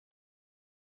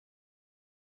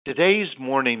Today's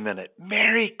Morning Minute.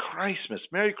 Merry Christmas.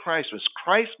 Merry Christmas.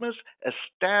 Christmas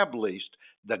established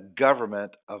the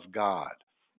government of God.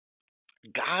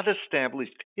 God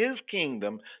established his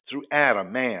kingdom through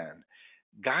Adam, man.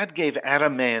 God gave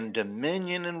Adam, man,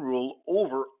 dominion and rule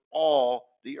over all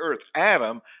the earth.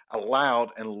 Adam allowed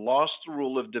and lost the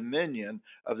rule of dominion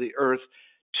of the earth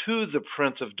to the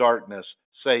prince of darkness,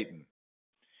 Satan.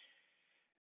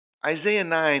 Isaiah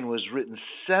 9 was written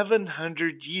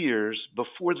 700 years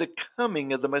before the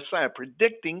coming of the Messiah,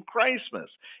 predicting Christmas.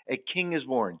 A king is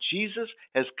born. Jesus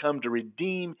has come to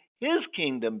redeem his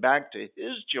kingdom back to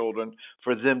his children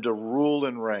for them to rule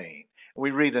and reign. We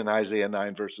read in Isaiah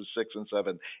 9, verses 6 and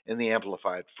 7 in the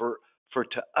Amplified, For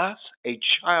to us a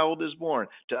child is born,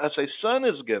 to us a son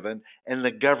is given, and the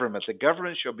government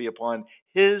shall be upon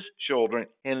his children,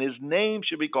 and his name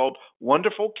shall be called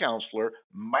Wonderful Counselor,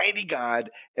 Mighty God,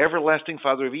 Everlasting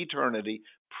Father of Eternity,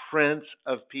 Prince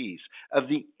of Peace. Of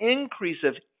the increase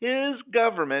of his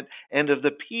government and of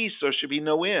the peace there shall be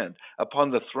no end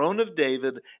upon the throne of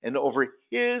David and over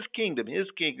his kingdom,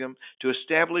 to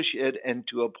establish it and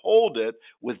to uphold it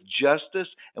with justice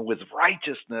and with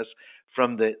righteousness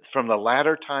from the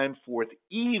latter time forth,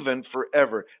 even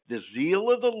forever. The zeal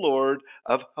of the Lord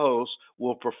of hosts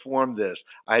will perform this.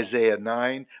 Isaiah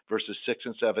 9, verses 6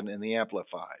 and 7 in the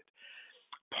Amplified.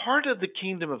 Part of the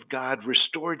kingdom of God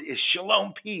restored is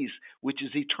shalom peace, which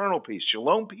is eternal peace.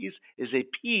 Shalom peace is a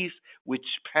peace which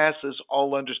passes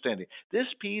all understanding. This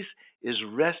peace is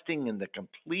resting in the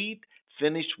complete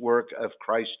finished work of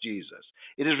Christ Jesus.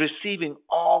 It is receiving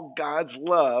all God's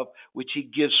love, which he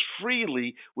gives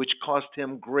freely, which cost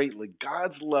him greatly.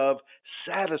 God's love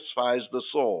satisfies the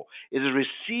soul. It is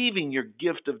receiving your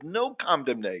gift of no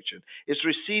condemnation. It's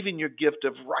receiving your gift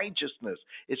of righteousness.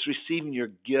 It's receiving your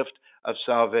gift of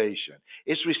salvation.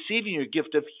 It's receiving your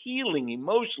gift of healing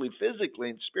emotionally, physically,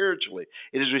 and spiritually.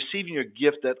 It is receiving your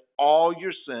gift that all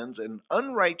your sins and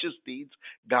unrighteous deeds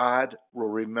God will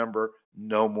remember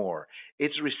no more.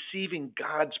 It's receiving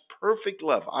God's perfect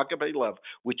love, agape love,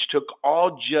 which took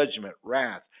all judgment,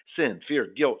 wrath, sin, fear,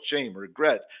 guilt, shame,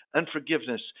 regret,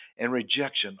 unforgiveness, and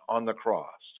rejection on the cross.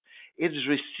 It is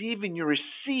receiving your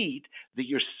receipt that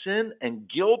your sin and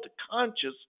guilt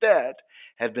conscious debt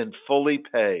had been fully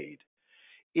paid.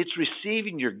 It's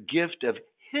receiving your gift of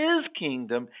his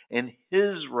kingdom and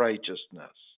his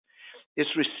righteousness. It's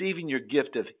receiving your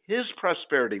gift of his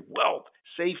prosperity, wealth,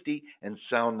 safety, and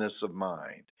soundness of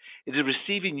mind. It is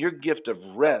receiving your gift of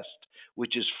rest,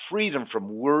 which is freedom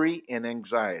from worry and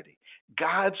anxiety.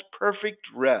 God's perfect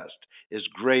rest is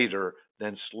greater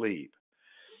than sleep.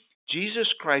 Jesus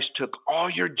Christ took all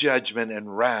your judgment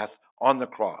and wrath on the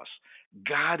cross.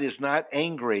 God is not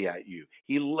angry at you.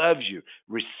 He loves you.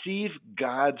 Receive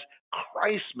God's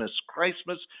Christmas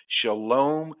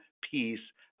shalom peace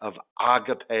of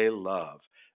agape love.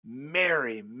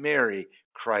 Merry, Merry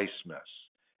Christmas.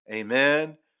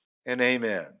 Amen and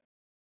amen.